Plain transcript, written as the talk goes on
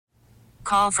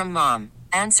Call from mom.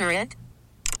 Answer it.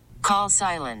 Call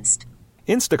silenced.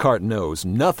 Instacart knows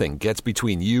nothing gets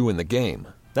between you and the game.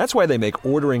 That's why they make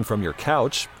ordering from your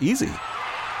couch easy.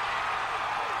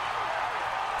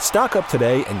 Stock up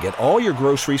today and get all your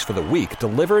groceries for the week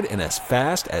delivered in as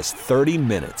fast as 30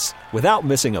 minutes without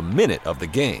missing a minute of the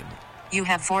game. You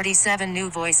have 47 new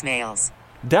voicemails.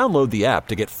 Download the app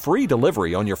to get free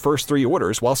delivery on your first 3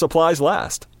 orders while supplies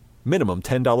last. Minimum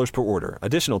 $10 per order.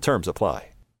 Additional terms apply.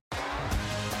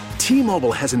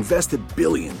 T-Mobile has invested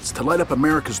billions to light up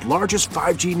America's largest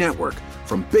 5G network,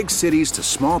 from big cities to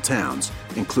small towns,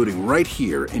 including right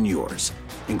here in yours.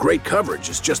 And great coverage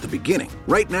is just the beginning.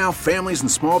 Right now, families and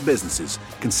small businesses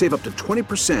can save up to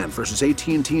 20% versus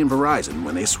AT&T and Verizon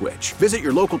when they switch. Visit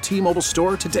your local T-Mobile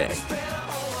store today.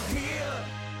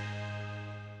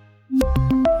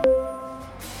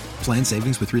 Plan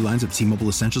savings with 3 lines of T-Mobile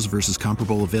Essentials versus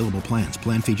comparable available plans.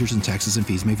 Plan features and taxes and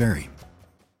fees may vary.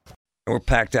 We're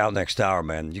packed out next hour,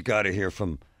 man. You got to hear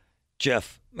from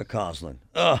Jeff McCausland.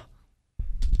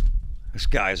 This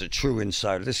guy is a true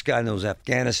insider. This guy knows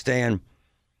Afghanistan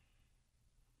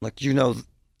like you know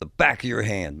the back of your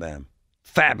hand, man.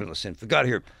 Fabulous info. Got to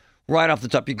hear right off the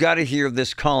top. You got to hear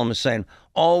this columnist saying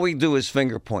all we do is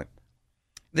finger point.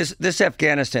 This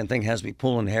Afghanistan thing has me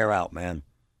pulling hair out, man.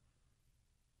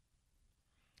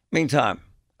 Meantime,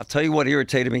 I'll tell you what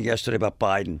irritated me yesterday about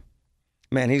Biden.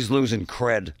 Man, he's losing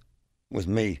cred with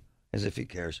me, as if he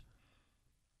cares.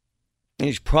 And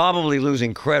he's probably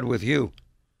losing cred with you.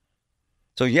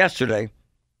 So yesterday,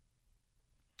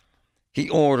 he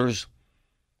orders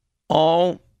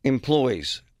all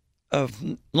employees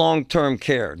of long-term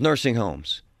care, nursing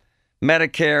homes,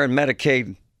 Medicare and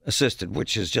Medicaid assisted,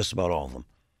 which is just about all of them,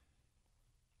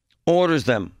 orders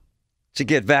them to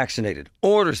get vaccinated,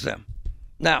 orders them.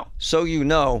 Now, so you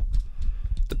know,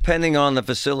 depending on the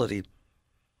facility,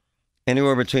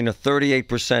 anywhere between a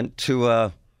 38% to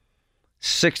a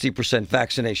 60%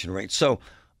 vaccination rate. So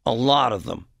a lot of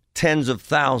them, tens of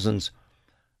thousands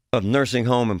of nursing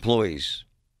home employees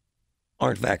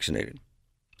aren't vaccinated.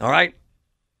 All right?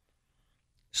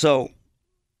 So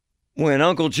when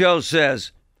Uncle Joe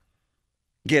says,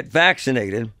 get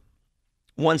vaccinated,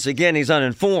 once again, he's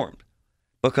uninformed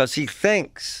because he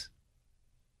thinks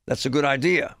that's a good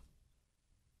idea.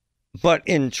 But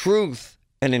in truth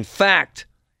and in fact,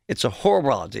 it's a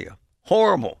horrible idea.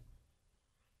 Horrible.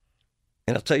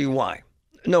 And I'll tell you why.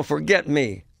 No, forget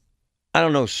me. I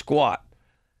don't know squat.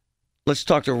 Let's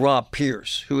talk to Rob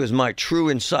Pierce, who is my true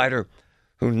insider,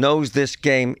 who knows this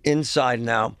game inside and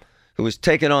out, who has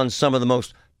taken on some of the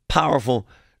most powerful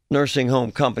nursing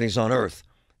home companies on earth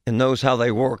and knows how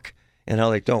they work and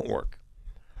how they don't work.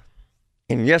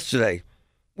 And yesterday,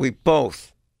 we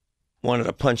both wanted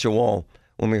to punch a wall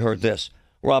when we heard this.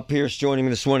 Rob Pierce joining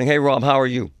me this morning. Hey, Rob, how are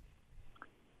you?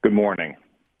 Good morning.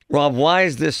 Rob, why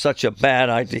is this such a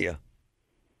bad idea?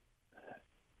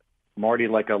 Marty,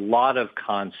 like a lot of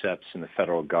concepts in the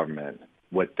federal government,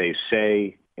 what they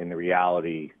say in the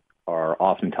reality are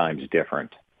oftentimes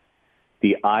different.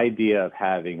 The idea of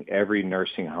having every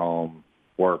nursing home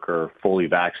worker fully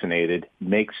vaccinated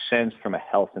makes sense from a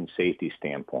health and safety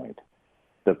standpoint.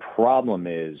 The problem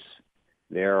is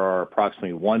there are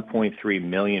approximately 1.3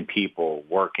 million people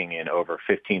working in over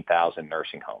 15,000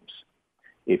 nursing homes.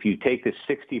 If you take the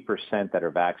 60% that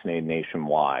are vaccinated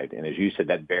nationwide, and as you said,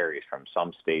 that varies from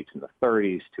some states in the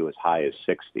 30s to as high as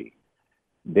 60,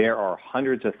 there are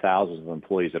hundreds of thousands of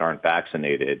employees that aren't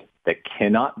vaccinated that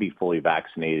cannot be fully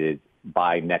vaccinated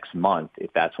by next month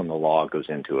if that's when the law goes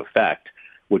into effect,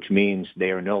 which means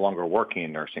they are no longer working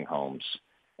in nursing homes.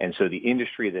 And so the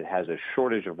industry that has a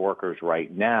shortage of workers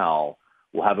right now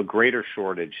will have a greater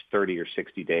shortage 30 or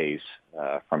 60 days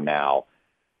from now.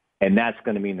 And that's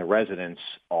going to mean the residents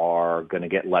are going to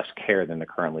get less care than they're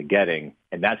currently getting.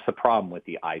 And that's the problem with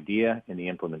the idea and the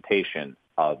implementation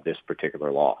of this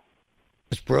particular law.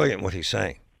 It's brilliant what he's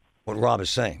saying, what Rob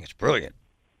is saying. It's brilliant.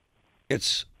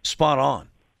 It's spot on.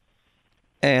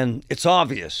 And it's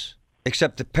obvious,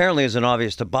 except apparently isn't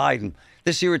obvious to Biden.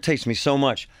 This irritates me so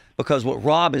much because what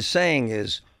Rob is saying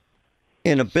is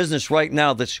in a business right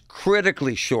now that's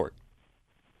critically short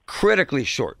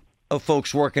of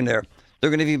folks working there, they're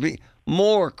going to be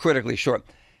more critically short.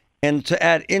 And to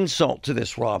add insult to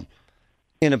this, Rob,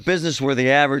 in a business where the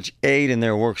average aide in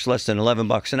there works less than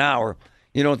 $11 an hour,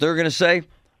 you know what they're going to say?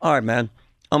 All right, man,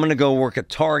 I'm going to go work at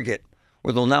Target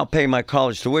where they'll now pay my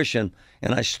college tuition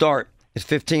and I start at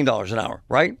 $15 an hour,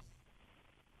 right?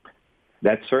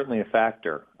 That's certainly a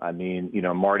factor. I mean, you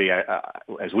know, Marty,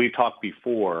 as we've talked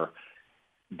before,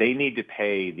 they need to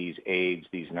pay these aides,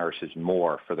 these nurses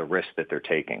more for the risk that they're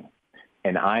taking.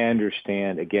 And I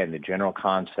understand, again, the general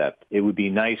concept. It would be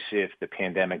nice if the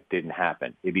pandemic didn't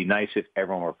happen. It'd be nice if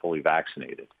everyone were fully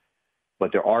vaccinated.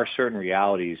 But there are certain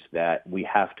realities that we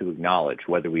have to acknowledge,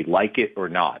 whether we like it or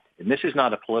not. And this is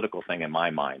not a political thing in my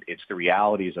mind. It's the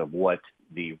realities of what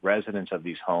the residents of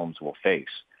these homes will face.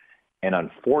 And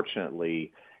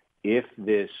unfortunately, if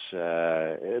this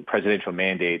presidential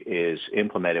mandate is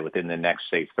implemented within the next,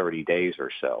 say, 30 days or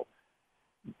so,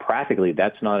 practically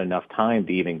that's not enough time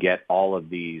to even get all of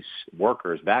these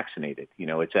workers vaccinated. You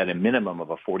know, it's at a minimum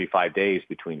of a 45 days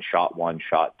between shot 1,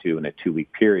 shot 2, and a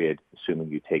 2-week period, assuming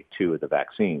you take 2 of the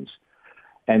vaccines.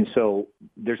 And so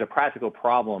there's a practical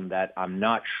problem that I'm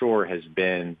not sure has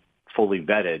been fully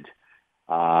vetted.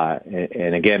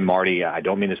 And again, Marty, I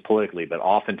don't mean this politically, but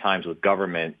oftentimes with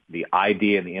government, the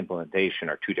idea and the implementation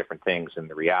are two different things, and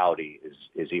the reality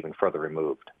is even further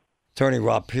removed. Attorney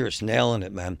Rob Pierce, nailing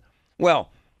it, man.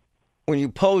 Well, when you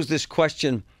pose this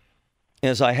question,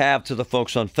 as I have to the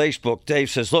folks on Facebook, Dave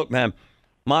says, look, man,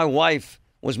 my wife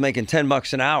was making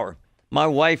 $10 an hour. My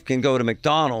wife can go to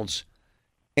McDonald's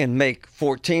and make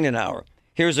 $14 an hour.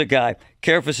 Here's a guy.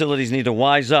 Care facilities need to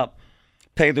wise up,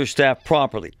 pay their staff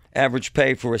properly. Average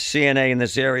pay for a CNA in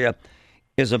this area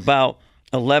is about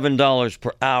 $11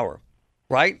 per hour,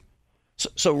 right?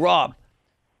 So Rob,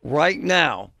 right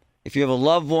now, if you have a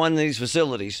loved one in these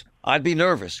facilities, I'd be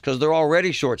nervous because they're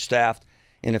already short-staffed.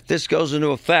 And if this goes into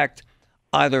effect,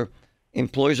 either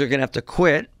employees are going to have to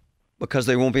quit because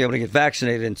they won't be able to get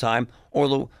vaccinated in time,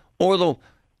 or they'll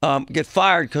get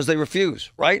fired because they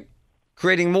refuse, right?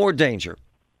 Creating more danger.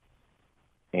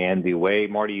 And the way,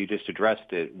 Marty, you just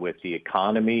addressed it, with the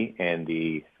economy and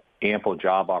the ample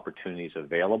job opportunities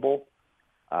available,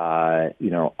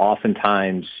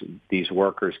 oftentimes these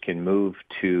workers can move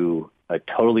to a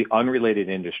totally unrelated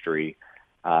industry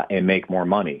and make more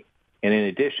money. And in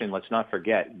addition, let's not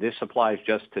forget, this applies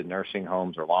just to nursing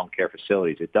homes or long care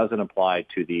facilities. It doesn't apply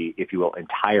to the, if you will,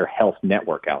 entire health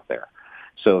network out there.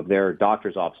 So if there are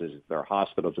doctor's offices, if there are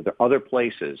hospitals, if there are other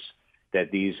places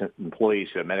that these employees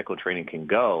who have medical training can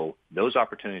go, those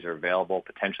opportunities are available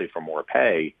potentially for more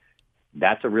pay.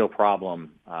 That's a real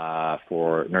problem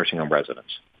for nursing home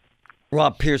residents.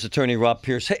 Rob Pierce, attorney Rob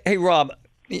Pierce. Hey, Rob,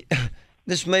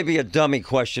 this may be a dummy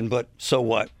question, but so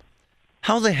what?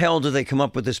 How the hell do they come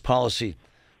up with this policy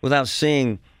without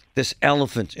seeing this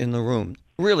elephant in the room?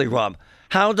 Really, Rob,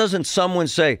 how doesn't someone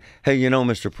say, hey,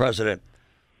 Mr. President,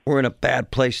 we're in a bad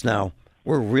place now.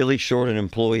 We're really short on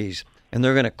employees, and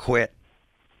they're going to quit.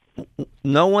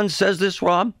 No one says this,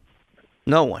 Rob?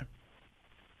 No one.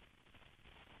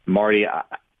 Marty,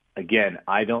 again,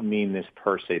 I don't mean this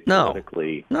per se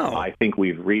politically. No. I think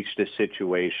we've reached a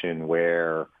situation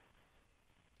where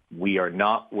we are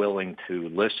not willing to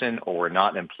listen, or we're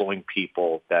not employing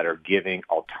people that are giving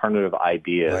alternative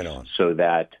ideas so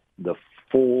that the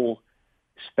full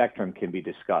spectrum can be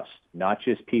discussed, not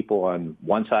just people on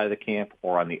one side of the camp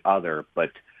or on the other, but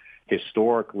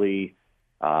historically,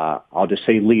 I'll just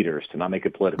say leaders, to not make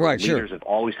it political. Right, leaders sure. have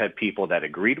always had people that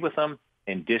agreed with them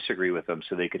and disagree with them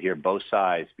so they could hear both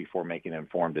sides before making an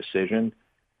informed decision.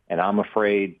 And I'm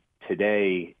afraid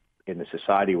today, in the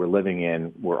society we're living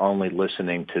in, we're only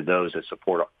listening to those that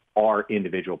support our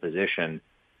individual position,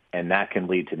 and that can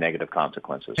lead to negative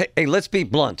consequences. Hey, let's be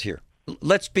blunt here.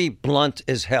 Let's be blunt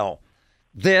as hell.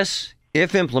 This,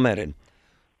 if implemented,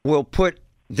 will put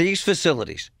these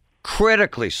facilities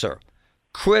critically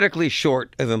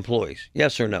short of employees.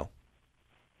 Yes or no?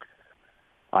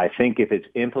 I think if it's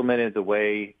implemented the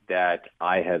way that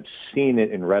I have seen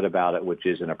it and read about it, which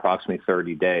is in approximately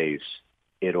 30 days,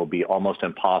 it'll be almost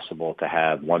impossible to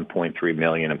have 1.3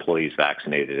 million employees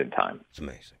vaccinated in time. It's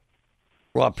amazing.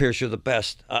 Rob Pierce, you're the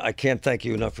best. I can't thank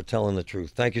you enough for telling the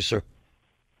truth. Thank you, sir.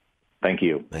 Thank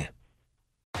you. Man.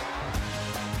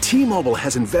 T-Mobile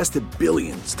has invested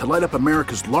billions to light up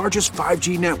America's largest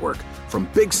 5G network, from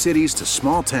big cities to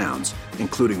small towns,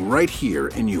 including right here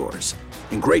in yours.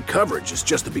 And great coverage is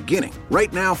just the beginning.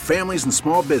 Right now, families and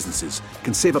small businesses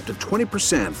can save up to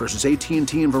 20% versus AT&T and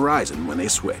Verizon when they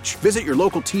switch. Visit your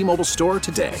local T-Mobile store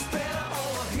today.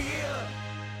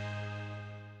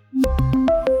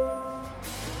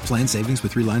 Plan savings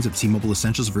with 3 lines of T-Mobile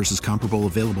Essentials versus comparable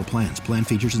available plans. Plan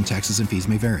features and taxes and fees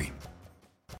may vary.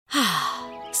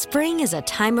 Spring is a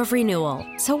time of renewal,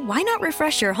 so why not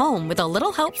refresh your home with a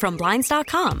little help from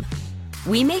Blinds.com?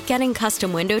 We make getting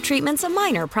custom window treatments a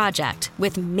minor project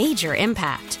with major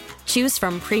impact. Choose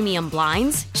from premium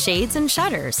blinds, shades, and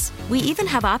shutters. We even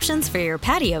have options for your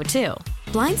patio, too.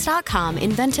 Blinds.com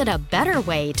invented a better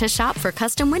way to shop for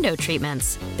custom window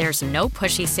treatments. There's no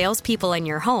pushy salespeople in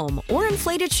your home or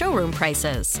inflated showroom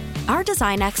prices. Our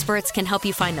design experts can help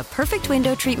you find the perfect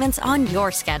window treatments on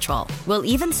your schedule. We'll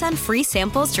even send free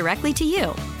samples directly to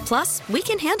you. Plus, we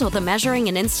can handle the measuring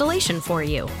and installation for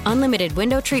you. Unlimited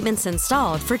window treatments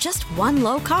installed for just one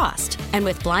low cost. And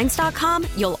with Blinds.com,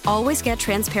 you'll always get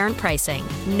transparent pricing.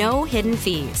 No hidden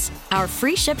fees. Our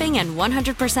free shipping and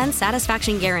 100%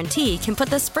 satisfaction guarantee can put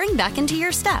the spring back into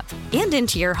your step and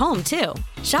into your home, too.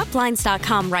 Shop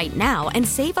Blinds.com right now and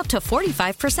save up to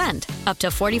 45%. Up to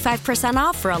 45%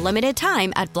 off for a limited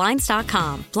time at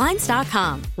Blinds.com.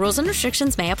 Blinds.com. Rules and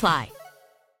restrictions may apply.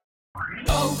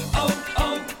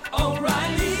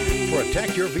 O'Reilly.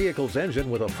 Protect your vehicle's engine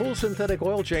with a full synthetic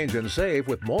oil change and save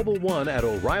with Mobil 1 at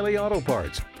O'Reilly Auto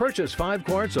Parts. Purchase 5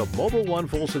 quarts of Mobil 1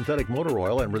 full synthetic motor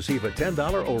oil and receive a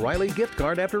 $10 O'Reilly gift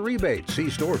card after rebate. See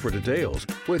store for details.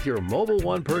 With your Mobil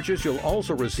 1 purchase, you'll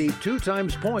also receive 2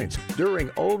 times points during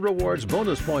O Rewards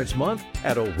Bonus Points Month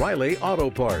at O'Reilly Auto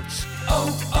Parts.